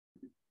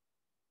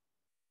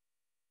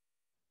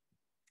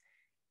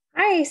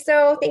Hi,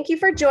 so thank you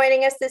for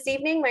joining us this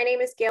evening. My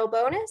name is Gayle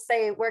Bowness.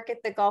 I work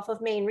at the Gulf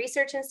of Maine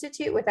Research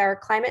Institute with our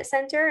Climate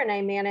Center, and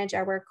I manage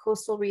our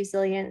coastal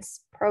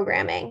resilience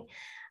programming.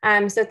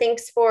 So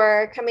thanks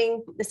for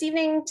coming this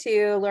evening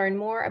to learn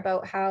more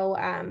about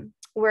how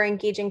we're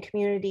engaging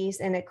communities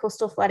in a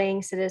coastal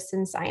flooding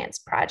citizen science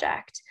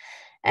project.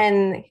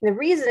 And the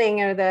reasoning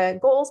or the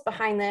goals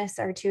behind this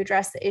are to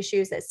address the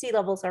issues that sea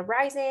levels are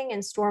rising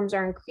and storms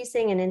are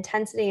increasing in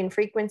intensity and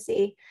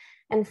frequency.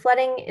 And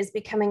flooding is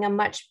becoming a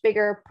much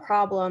bigger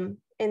problem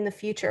in the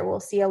future.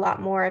 We'll see a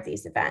lot more of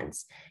these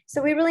events.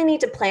 So we really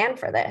need to plan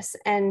for this.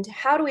 And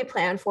how do we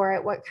plan for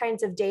it? What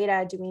kinds of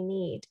data do we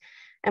need?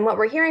 And what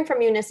we're hearing from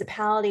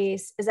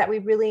municipalities is that we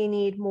really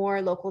need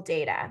more local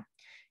data.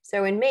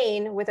 So in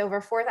Maine, with over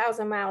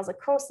 4,000 miles of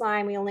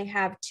coastline, we only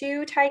have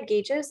 2 tide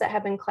gauges that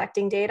have been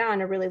collecting data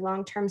on a really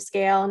long-term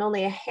scale, and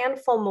only a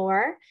handful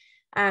more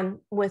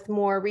with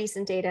more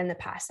recent data in the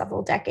past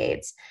several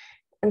decades.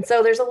 And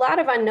so there's a lot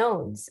of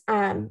unknowns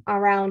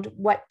around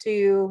what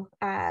do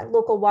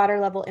local water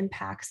level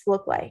impacts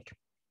look like.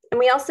 And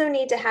we also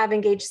need to have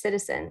engaged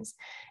citizens.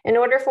 In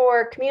order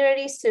for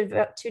communities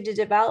to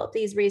develop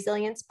these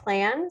resilience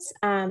plans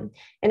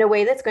in a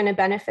way that's going to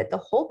benefit the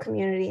whole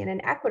community in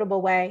an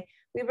equitable way,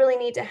 we really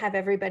need to have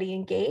everybody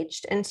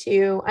engaged and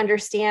to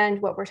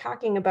understand what we're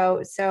talking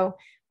about. So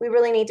we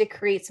really need to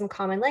create some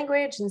common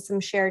language and some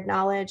shared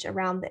knowledge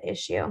around the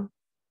issue.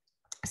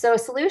 So a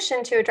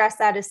solution to address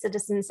that is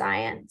citizen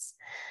science.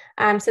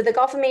 So the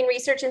Gulf of Maine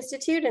Research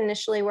Institute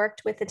initially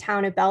worked with the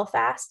town of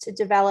Belfast to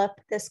develop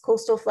this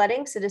coastal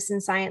flooding citizen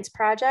science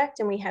project,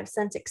 and we have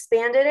since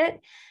expanded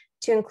it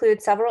to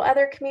include several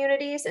other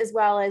communities, as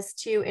well as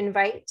to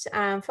invite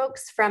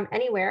folks from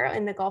anywhere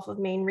in the Gulf of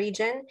Maine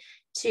region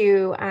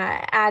to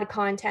add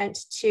content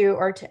to,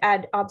 or to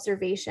add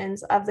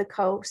observations of the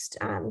coast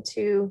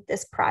to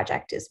this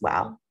project as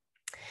well.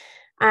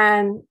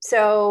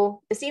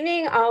 So this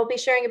evening, I'll be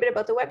sharing a bit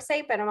about the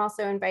website, but I'm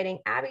also inviting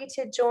Abby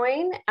to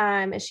join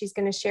as she's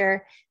going to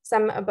share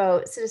some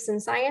about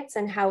citizen science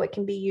and how it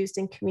can be used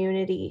in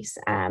communities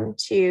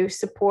to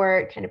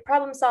support kind of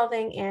problem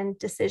solving and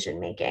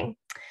decision making.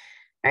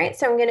 All right,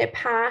 so I'm going to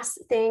pass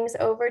things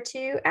over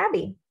to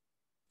Abby.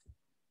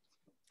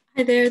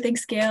 Hi there,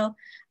 thanks Gayle.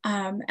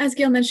 As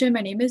Gayle mentioned,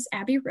 my name is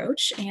Abby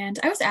Roach, and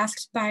I was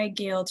asked by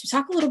Gayle to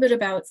talk a little bit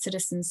about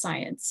citizen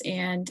science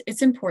and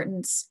its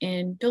importance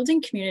in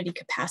building community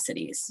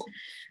capacities.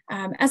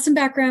 As some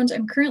background,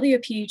 I'm currently a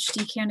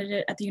PhD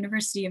candidate at the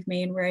University of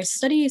Maine, where I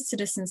study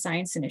citizen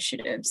science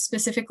initiatives,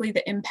 specifically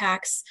the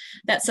impacts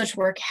that such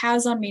work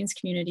has on Maine's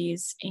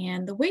communities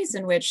and the ways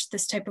in which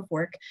this type of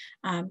work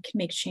can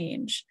make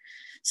change.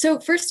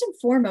 So first and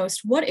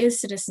foremost, what is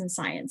citizen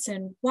science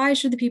and why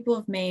should the people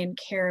of Maine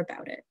care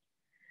about it?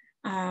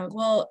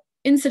 Well,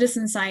 in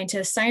citizen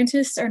scientists,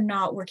 scientists are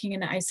not working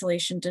in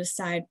isolation to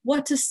decide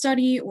what to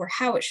study or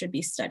how it should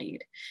be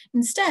studied.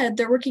 Instead,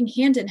 they're working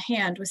hand in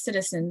hand with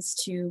citizens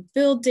to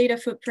build data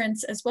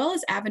footprints as well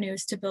as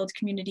avenues to build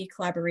community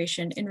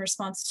collaboration in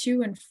response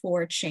to and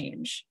for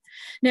change.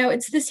 Now,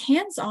 it's this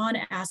hands-on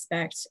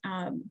aspect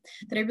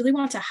that I really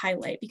want to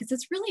highlight because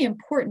it's really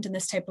important in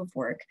this type of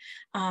work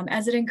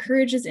as it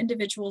encourages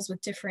individuals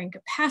with differing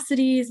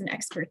capacities and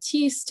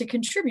expertise to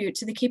contribute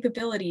to the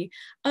capability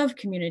of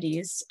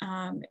communities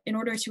in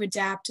order to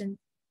adapt and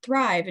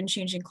thrive in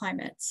changing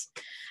climates.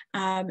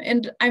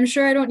 And I'm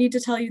sure I don't need to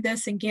tell you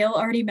this, and Gayle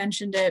already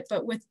mentioned it,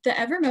 but with the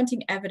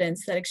ever-mounting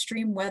evidence that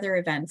extreme weather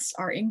events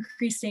are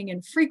increasing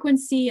in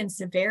frequency and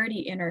severity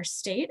in our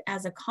state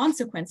as a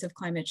consequence of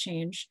climate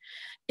change,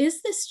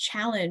 is this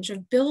challenge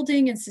of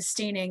building and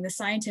sustaining the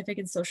scientific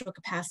and social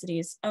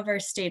capacities of our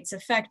state's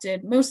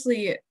affected,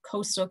 mostly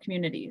coastal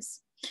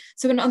communities.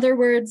 So in other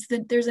words,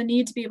 there's a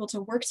need to be able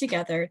to work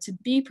together, to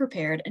be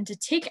prepared, and to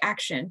take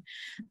action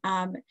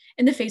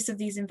in the face of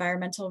these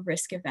environmental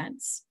risk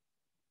events.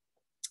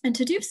 And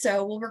to do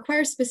so will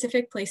require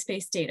specific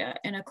place-based data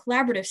and a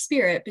collaborative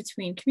spirit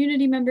between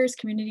community members,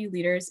 community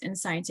leaders, and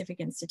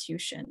scientific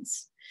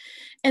institutions.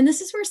 And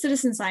this is where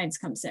citizen science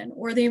comes in,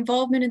 or the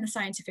involvement in the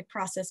scientific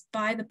process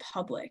by the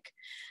public.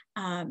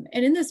 And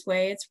in this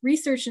way, it's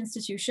research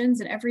institutions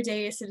and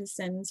everyday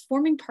citizens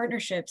forming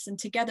partnerships and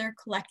together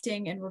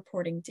collecting and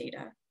reporting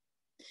data.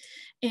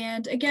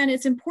 And again,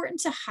 it's important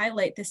to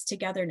highlight this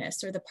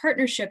togetherness or the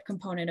partnership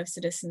component of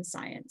citizen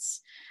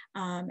science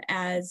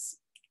as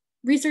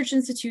research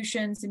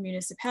institutions and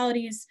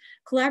municipalities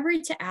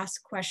collaborate to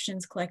ask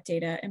questions, collect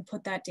data, and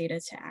put that data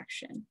to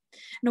action.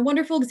 And a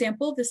wonderful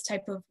example of this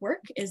type of work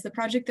is the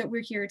project that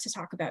we're here to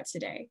talk about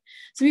today.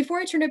 So before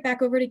I turn it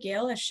back over to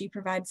Gayle as she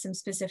provides some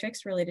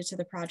specifics related to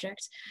the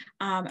project,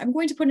 I'm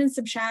going to put in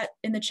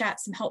the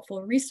chat some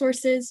helpful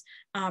resources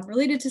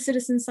related to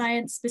citizen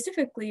science,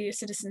 specifically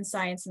citizen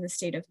science in the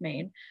state of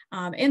Maine,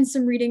 and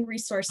some reading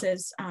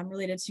resources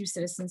related to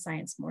citizen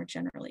science more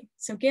generally.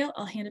 So Gayle,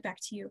 I'll hand it back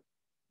to you.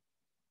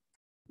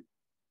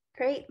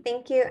 Great,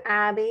 thank you,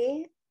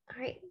 Abby.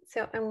 All right,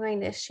 so I'm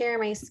going to share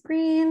my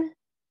screen.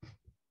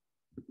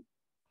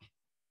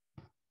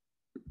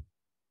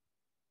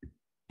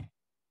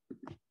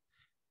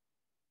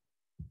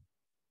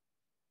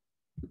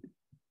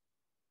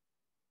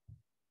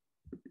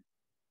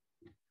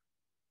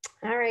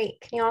 All right,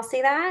 can you all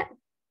see that?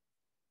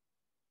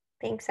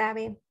 Thanks,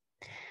 Abby.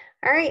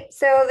 All right,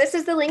 so this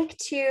is the link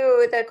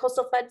to the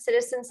Coastal Flood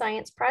Citizen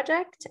Science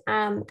Project.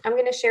 I'm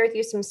going to share with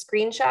you some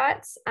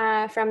screenshots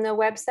from the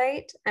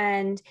website,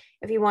 and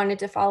if you wanted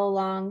to follow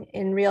along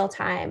in real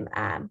time,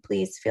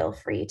 please feel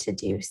free to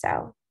do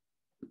so.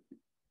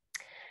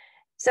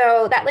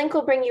 So that link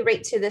will bring you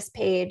right to this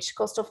page,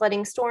 Coastal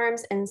Flooding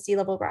Storms and Sea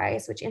Level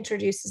Rise, which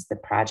introduces the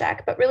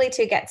project. But really,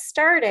 to get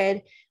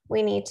started,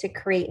 we need to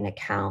create an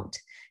account.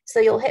 So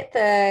you'll hit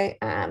the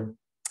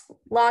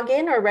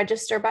login or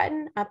register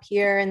button up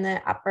here in the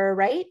upper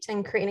right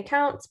and create an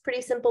account. It's a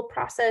pretty simple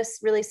process,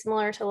 really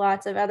similar to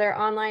lots of other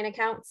online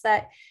accounts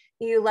that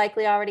you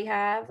likely already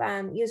have.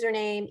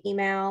 Username,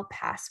 email,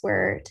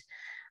 password.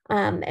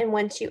 And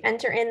once you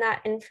enter in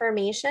that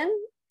information,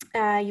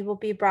 you will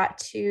be brought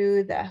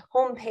to the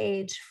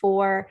homepage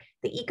for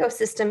the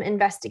Ecosystem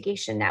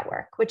Investigation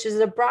Network, which is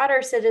a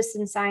broader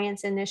citizen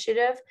science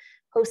initiative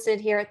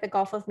hosted here at the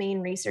Gulf of Maine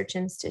Research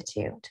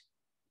Institute.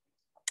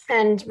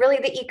 And really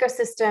the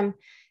Ecosystem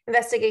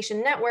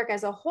Investigation Network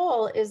as a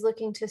whole is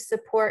looking to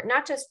support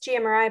not just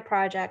GMRI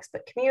projects,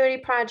 but community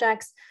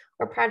projects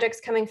or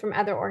projects coming from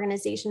other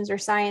organizations or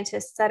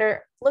scientists that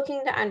are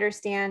looking to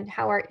understand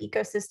how our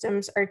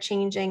ecosystems are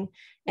changing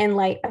in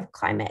light of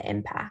climate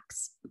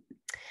impacts.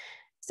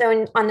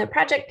 So on the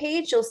project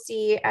page, you'll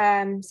see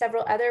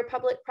several other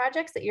public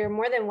projects that you're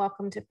more than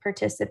welcome to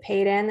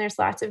participate in. There's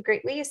lots of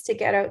great ways to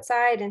get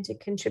outside and to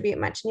contribute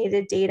much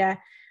needed data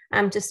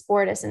to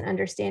support us in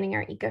understanding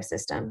our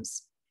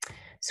ecosystems.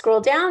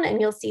 Scroll down and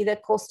you'll see the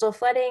Coastal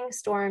Flooding,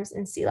 Storms,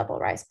 and Sea Level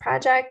Rise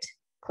project.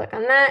 Click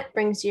on that,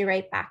 brings you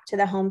right back to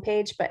the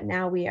homepage, but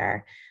now we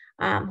are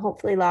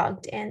hopefully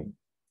logged in.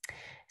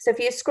 So if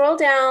you scroll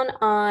down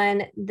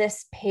on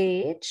this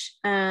page,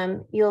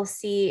 you'll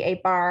see a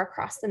bar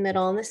across the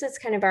middle, and this is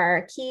kind of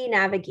our key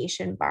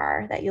navigation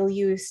bar that you'll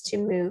use to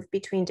move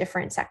between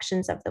different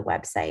sections of the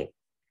website.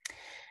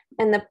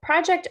 And the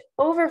project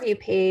overview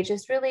page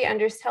is really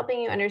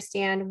helping you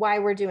understand why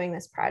we're doing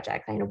this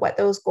project, kind of what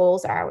those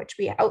goals are, which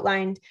we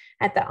outlined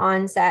at the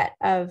onset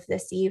of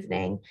this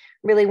evening,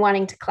 really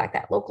wanting to collect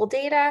that local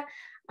data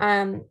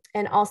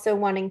and also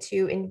wanting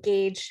to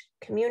engage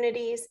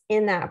communities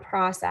in that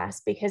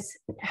process, because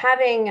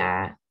having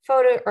a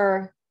photo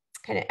or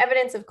kind of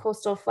evidence of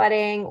coastal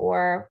flooding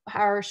or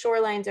how our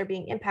shorelines are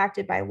being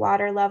impacted by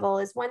water level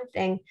is one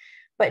thing,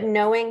 but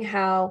knowing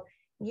how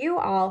you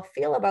all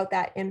feel about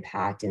that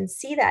impact and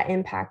see that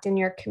impact in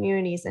your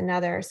communities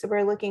another. So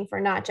we're looking for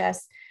not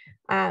just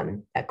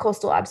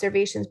coastal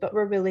observations, but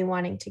we're really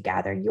wanting to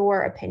gather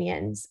your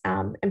opinions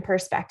and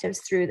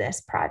perspectives through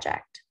this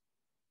project.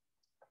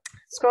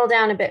 Scroll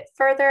down a bit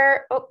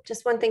further. Oh,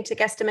 just one thing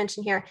to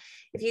mention here.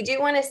 If you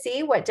do want to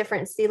see what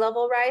different sea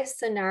level rise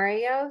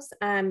scenarios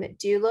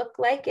do look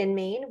like in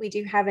Maine, we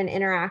do have an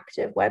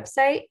interactive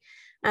website.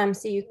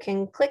 So you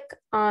can click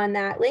on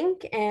that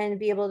link and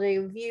be able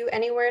to view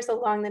anywhere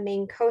along the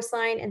Maine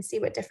coastline and see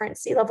what different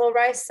sea level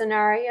rise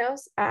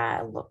scenarios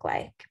look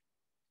like.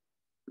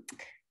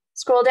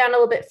 Scroll down a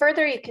little bit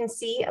further, you can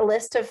see a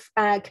list of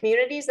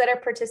communities that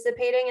are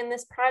participating in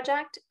this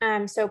project.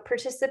 So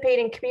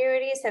participating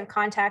communities have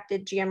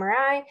contacted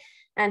GMRI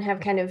and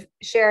have kind of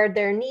shared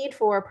their need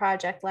for a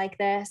project like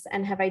this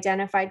and have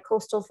identified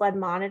coastal flood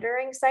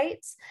monitoring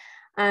sites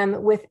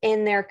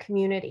within their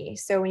community.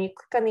 So when you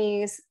click on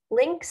these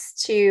links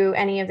to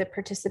any of the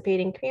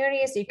participating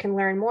communities, you can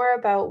learn more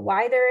about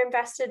why they're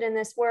invested in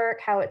this work,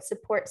 how it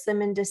supports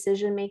them in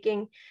decision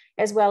making,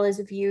 as well as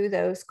view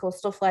those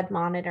coastal flood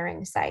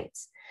monitoring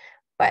sites.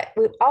 But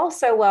we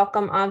also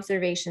welcome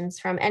observations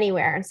from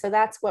anywhere. And so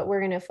that's what we're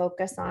going to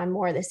focus on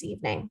more this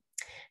evening.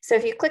 So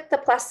if you click the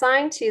plus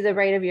sign to the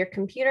right of your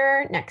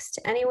computer next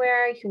to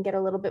anywhere, you can get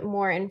a little bit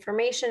more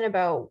information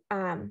about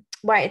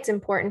why it's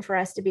important for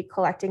us to be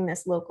collecting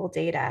this local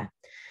data.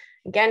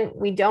 Again,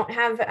 we don't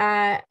have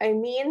a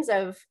means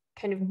of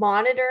kind of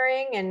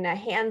monitoring in a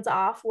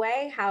hands-off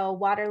way how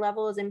water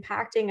level is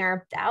impacting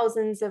our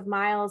thousands of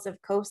miles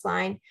of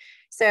coastline.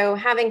 So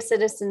having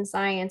citizen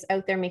science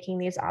out there making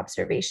these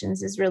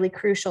observations is really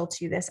crucial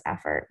to this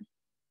effort.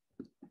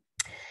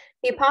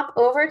 If you pop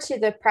over to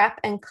the Prep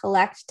and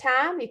Collect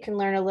tab, you can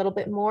learn a little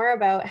bit more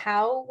about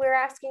how we're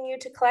asking you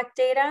to collect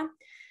data.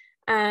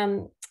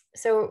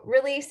 So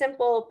really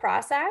simple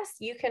process.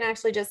 You can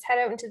actually just head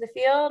out into the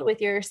field with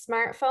your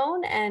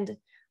smartphone and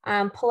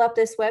pull up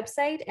this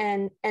website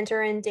and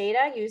enter in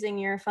data using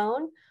your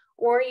phone,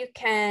 or you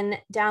can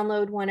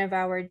download one of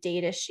our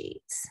data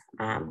sheets,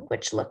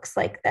 which looks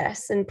like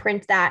this, and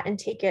print that and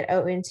take it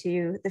out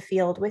into the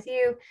field with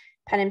you,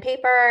 pen and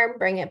paper,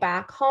 bring it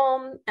back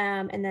home,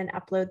 and then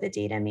upload the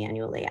data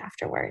manually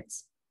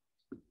afterwards.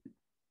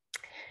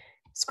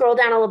 Scroll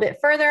down a little bit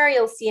further,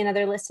 you'll see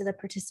another list of the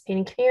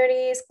participating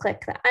communities.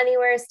 Click the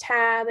Anywheres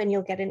tab and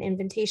you'll get an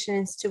invitation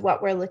as to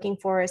what we're looking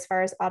for as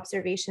far as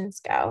observations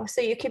go. So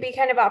you could be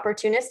kind of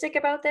opportunistic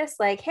about this,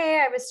 like,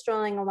 hey, I was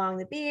strolling along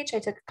the beach. I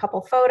took a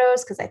couple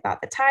photos because I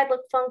thought the tide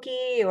looked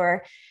funky,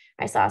 or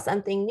I saw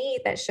something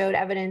neat that showed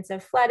evidence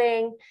of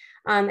flooding.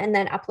 And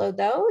then upload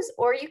those.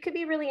 Or you could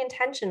be really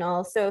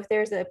intentional. So if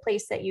there's a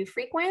place that you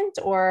frequent,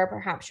 or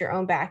perhaps your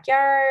own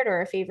backyard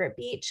or a favorite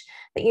beach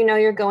that you know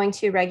you're going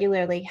to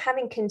regularly,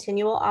 having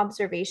continual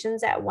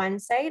observations at one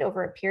site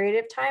over a period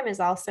of time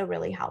is also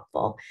really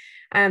helpful.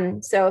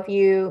 So if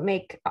you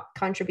make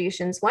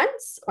contributions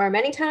once or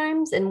many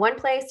times in one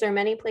place or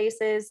many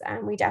places,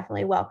 we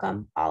definitely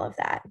welcome all of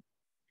that.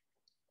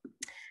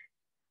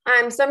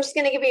 So I'm just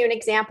going to give you an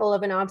example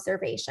of an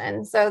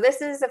observation. So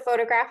this is a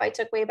photograph I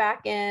took way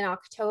back in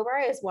October.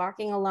 I was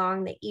walking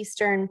along the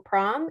Eastern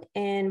Prom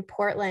in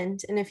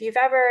Portland. And if you've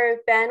ever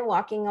been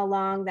walking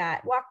along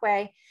that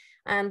walkway,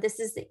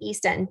 this is the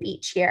East End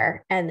Beach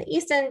here. And the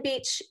East End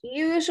Beach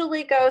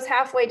usually goes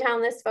halfway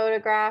down this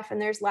photograph, and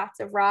there's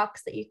lots of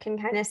rocks that you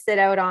can kind of sit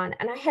out on.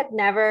 And I had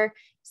never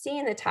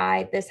seen the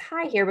tide this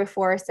high here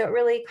before, so it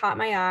really caught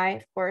my eye.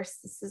 Of course,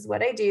 this is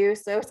what I do,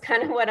 so it's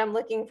kind of what I'm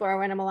looking for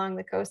when I'm along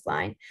the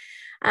coastline.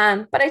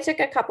 But I took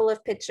a couple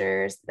of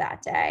pictures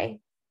that day.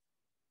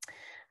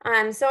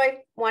 So I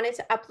wanted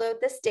to upload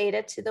this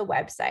data to the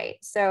website.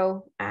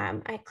 So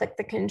I click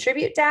the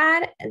contribute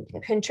tab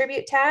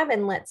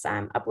and let's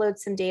upload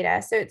some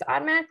data. So it's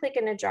automatically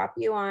going to drop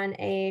you on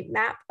a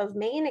map of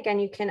Maine.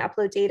 Again, you can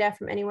upload data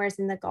from anywhere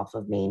in the Gulf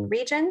of Maine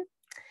region.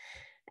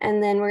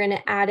 And then we're going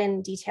to add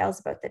in details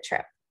about the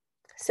trip.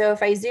 So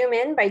if I zoom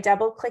in by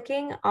double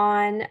clicking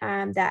on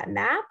that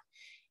map,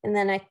 and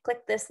then I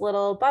click this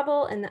little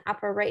bubble in the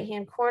upper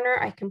right-hand corner,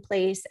 I can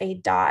place a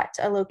dot,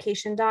 a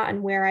location dot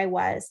on where I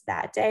was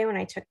that day when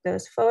I took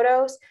those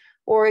photos.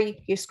 Or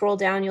you scroll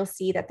down, you'll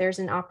see that there's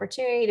an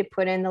opportunity to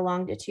put in the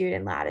longitude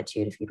and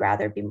latitude if you'd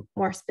rather be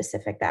more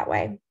specific that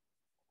way.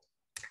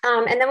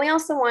 And then we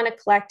also want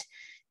to collect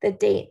the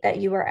date that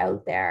you were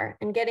out there,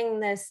 and getting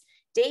this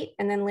date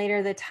and then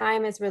later the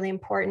time is really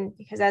important,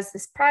 because as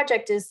this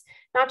project is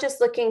not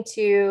just looking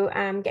to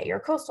get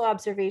your coastal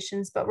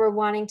observations, but we're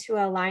wanting to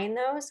align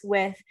those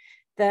with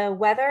the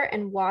weather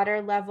and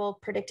water level,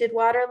 predicted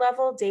water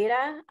level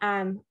data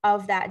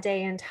of that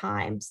day and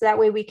time. So that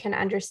way we can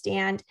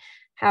understand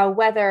how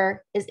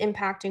weather is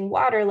impacting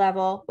water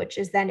level, which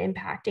is then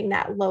impacting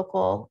that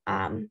local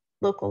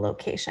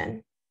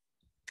location.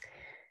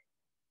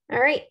 All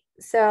right.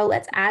 So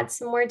let's add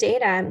some more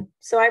data.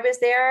 So I was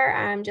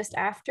there just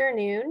after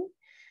noon,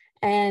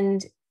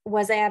 and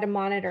was I at a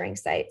monitoring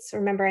site? So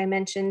remember I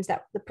mentioned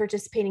that the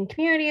participating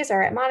communities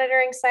are at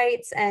monitoring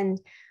sites,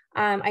 and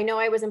I know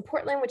I was in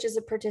Portland, which is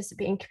a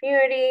participating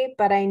community,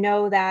 but I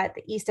know that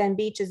the East End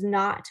Beach is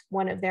not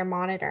one of their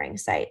monitoring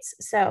sites.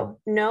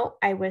 So no,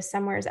 I was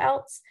somewhere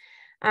else.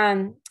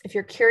 If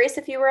you're curious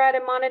if you were at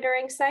a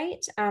monitoring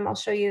site, I'll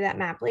show you that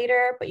map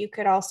later, but you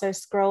could also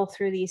scroll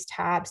through these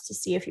tabs to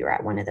see if you were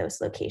at one of those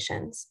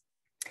locations.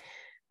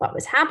 What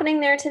was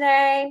happening there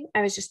today?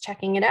 I was just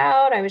checking it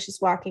out. I was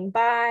just walking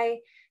by.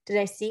 Did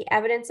I see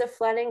evidence of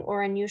flooding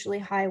or unusually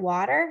high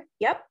water?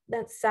 Yep,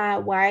 that's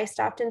why I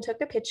stopped and took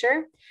a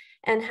picture.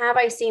 And have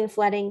I seen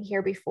flooding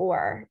here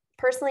before?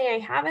 Personally, I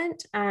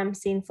haven't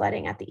seen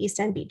flooding at the East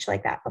End Beach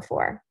like that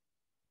before.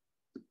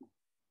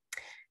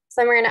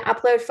 So we're going to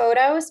upload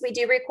photos. We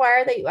do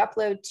require that you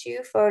upload 2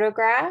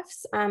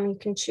 photographs. You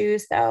can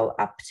choose though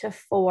up to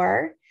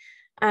 4.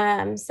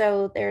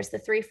 So there's the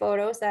 3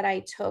 photos that I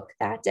took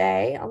that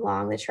day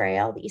along the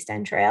trail, the East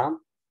End Trail.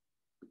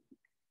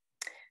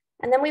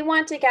 And then we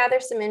want to gather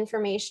some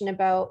information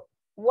about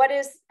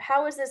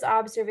how is this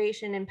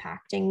observation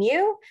impacting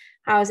you?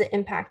 How is it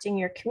impacting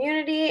your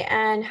community?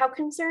 And how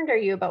concerned are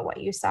you about what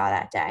you saw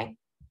that day?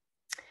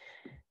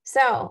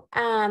 So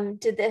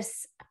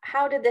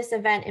how did this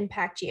event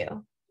impact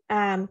you?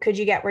 Could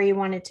you get where you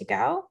wanted to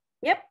go?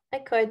 Yep, I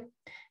could.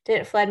 Did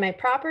it flood my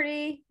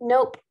property?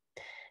 Nope.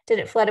 Did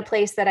it flood a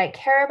place that I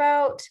care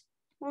about?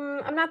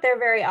 I'm not there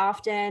very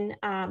often.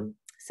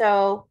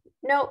 So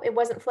no, it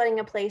wasn't flooding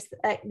a place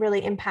that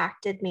really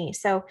impacted me.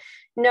 So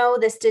no,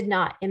 this did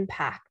not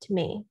impact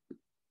me.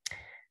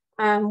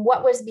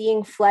 What was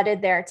being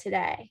flooded there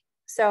today?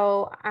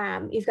 So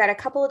you've got a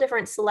couple of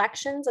different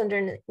selections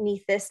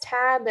underneath this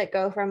tab that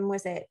go from,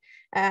 was it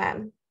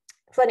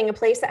flooding a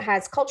place that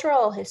has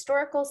cultural,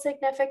 historical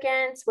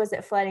significance? Was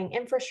it flooding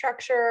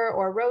infrastructure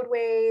or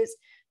roadways,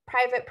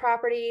 private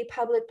property,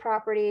 public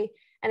property?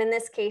 And in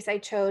this case, I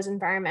chose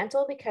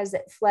environmental because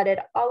it flooded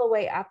all the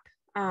way up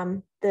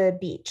the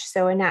beach,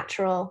 so a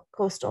natural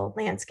coastal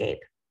landscape.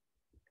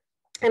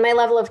 And my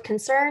level of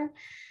concern,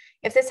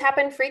 if this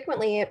happened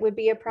frequently, it would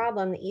be a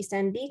problem. The East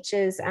End Beach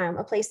is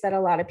a place that a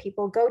lot of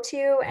people go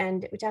to,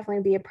 and it would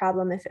definitely be a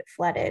problem if it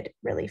flooded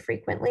really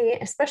frequently,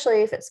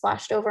 especially if it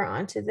splashed over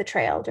onto the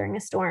trail during a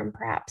storm,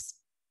 perhaps.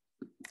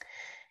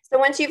 So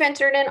once you've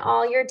entered in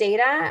all your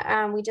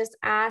data, we just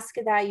ask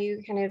that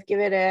you kind of give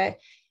it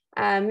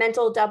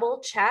Mental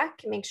double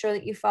check, make sure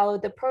that you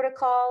followed the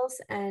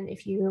protocols. And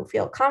if you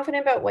feel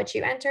confident about what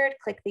you entered,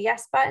 click the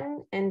yes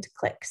button and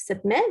click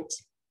submit.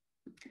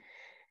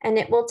 And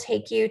it will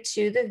take you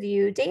to the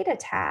view data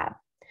tab.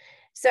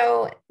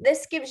 So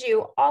this gives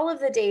you all of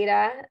the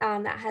data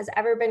that has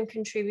ever been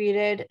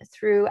contributed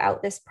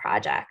throughout this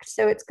project.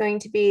 So it's going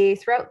to be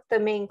throughout the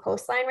Maine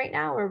coastline right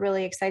now. We're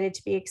really excited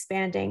to be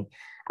expanding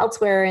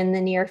elsewhere in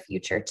the near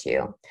future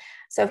too.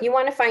 So if you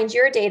want to find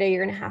your data,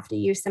 you're going to have to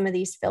use some of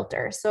these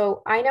filters.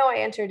 So I know I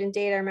entered in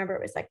data, remember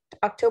it was like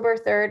October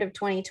 3rd of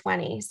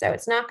 2020. So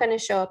it's not going to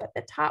show up at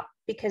the top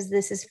because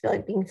this is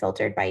being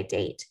filtered by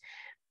date.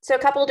 So a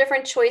couple of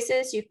different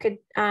choices. You could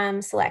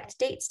select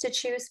dates to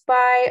choose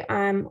by,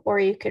 or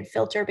you could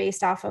filter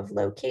based off of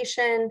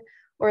location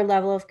or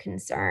level of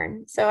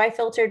concern. So I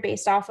filtered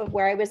based off of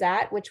where I was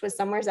at, which was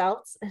somewhere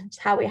else. It's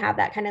how we have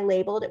that kind of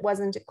labeled. It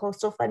wasn't a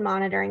coastal flood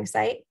monitoring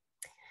site.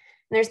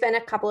 And there's been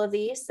a couple of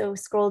these. So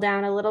scroll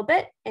down a little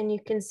bit and you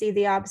can see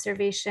the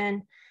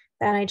observation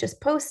that I just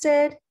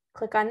posted.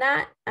 Click on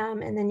that,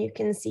 and then you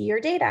can see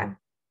your data.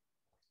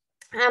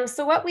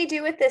 So what we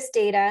do with this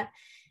data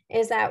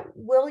is that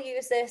we'll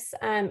use this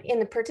in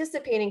the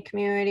participating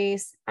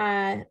communities.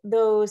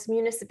 Those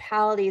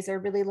municipalities are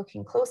really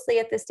looking closely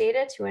at this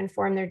data to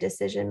inform their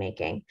decision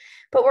making.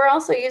 But we're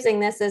also using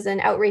this as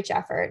an outreach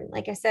effort.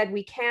 Like I said,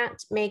 we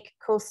can't make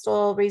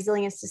coastal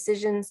resilience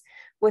decisions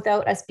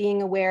without us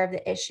being aware of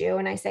the issue.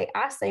 And I say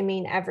us, I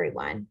mean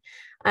everyone.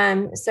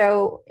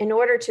 So in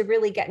order to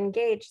really get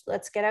engaged,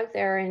 let's get out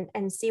there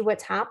and see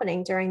what's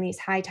happening during these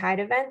high tide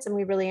events. And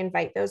we really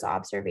invite those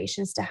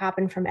observations to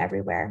happen from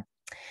everywhere.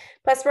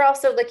 Plus, we're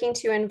also looking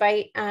to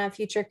invite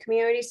future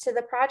communities to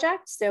the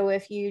project. So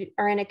if you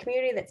are in a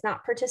community that's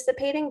not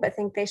participating but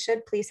think they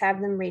should, please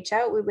have them reach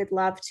out. We would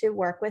love to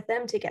work with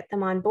them to get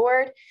them on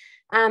board.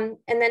 And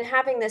then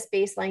having this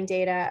baseline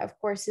data, of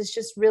course, is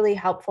just really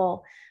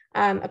helpful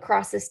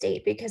across the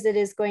state, because it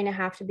is going to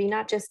have to be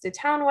not just a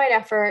town-wide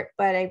effort,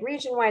 but a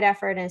region-wide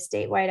effort and a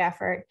statewide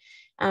effort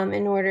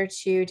in order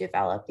to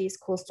develop these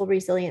coastal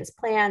resilience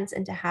plans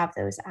and to have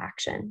those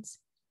actions.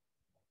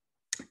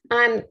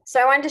 So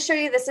I wanted to show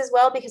you this as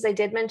well, because I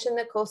did mention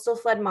the coastal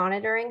flood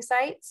monitoring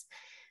sites.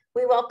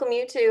 We welcome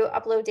you to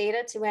upload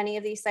data to any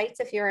of these sites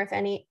if you're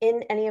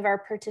in any of our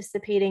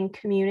participating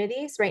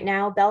communities. Right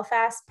now,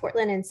 Belfast,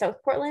 Portland, and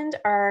South Portland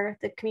are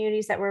the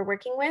communities that we're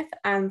working with.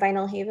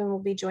 Vinyl Haven will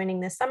be joining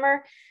this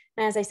summer.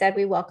 And as I said,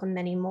 we welcome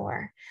many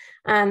more.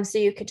 So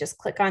you could just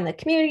click on the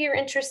community you're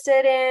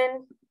interested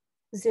in,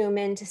 zoom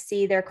in to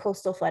see their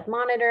coastal flood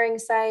monitoring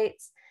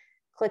sites,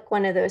 click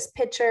one of those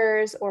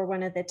pictures or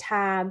one of the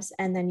tabs,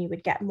 and then you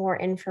would get more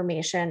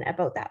information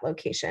about that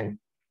location.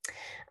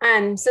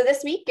 So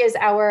this week is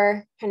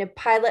our kind of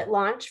pilot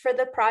launch for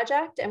the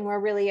project, and we're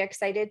really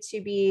excited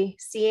to be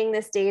seeing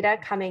this data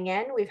coming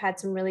in. We've had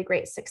some really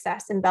great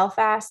success in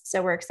Belfast,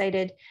 so we're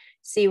excited to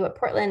see what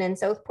Portland and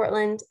South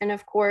Portland, and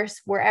of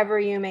course, wherever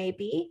you may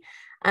be,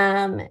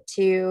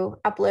 to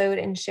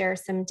upload and share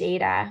some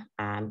data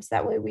so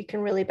that way we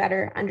can really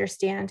better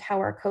understand how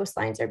our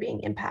coastlines are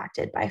being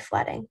impacted by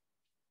flooding.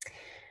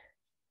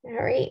 All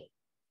right,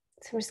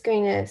 so I'm just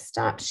going to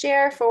stop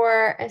share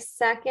for a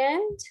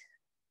second.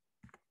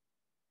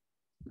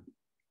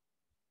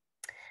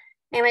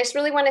 And I just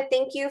really want to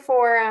thank you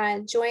for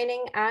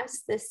joining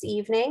us this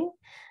evening.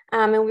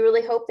 And we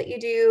really hope that you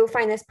do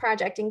find this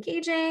project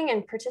engaging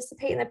and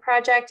participate in the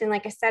project. And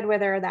like I said,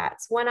 whether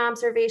that's one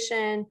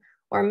observation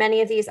or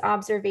many of these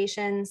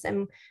observations,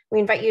 and we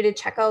invite you to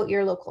check out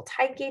your local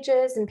tide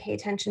gauges and pay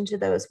attention to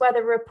those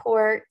weather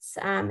reports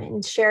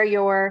and share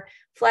your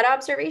flood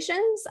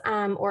observations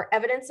or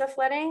evidence of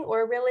flooding,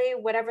 or really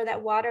whatever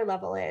that water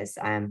level is,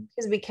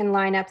 because we can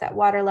line up that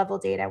water level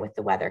data with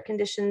the weather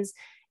conditions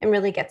and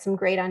really get some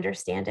great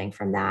understanding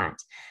from that.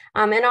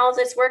 And all of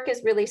this work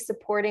is really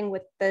supporting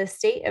what the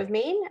state of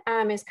Maine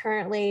is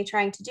currently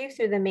trying to do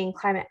through the Maine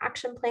Climate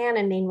Action Plan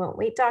and Maine Won't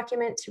Wait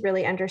document to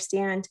really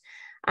understand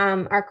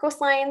our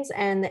coastlines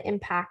and the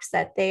impacts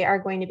that they are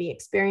going to be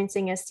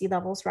experiencing as sea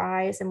levels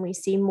rise and we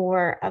see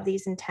more of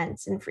these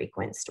intense and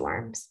frequent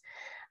storms.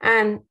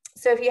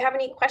 So if you have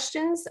any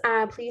questions,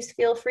 please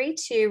feel free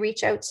to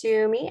reach out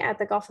to me at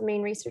the Gulf of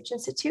Maine Research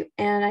Institute,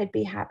 and I'd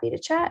be happy to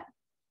chat.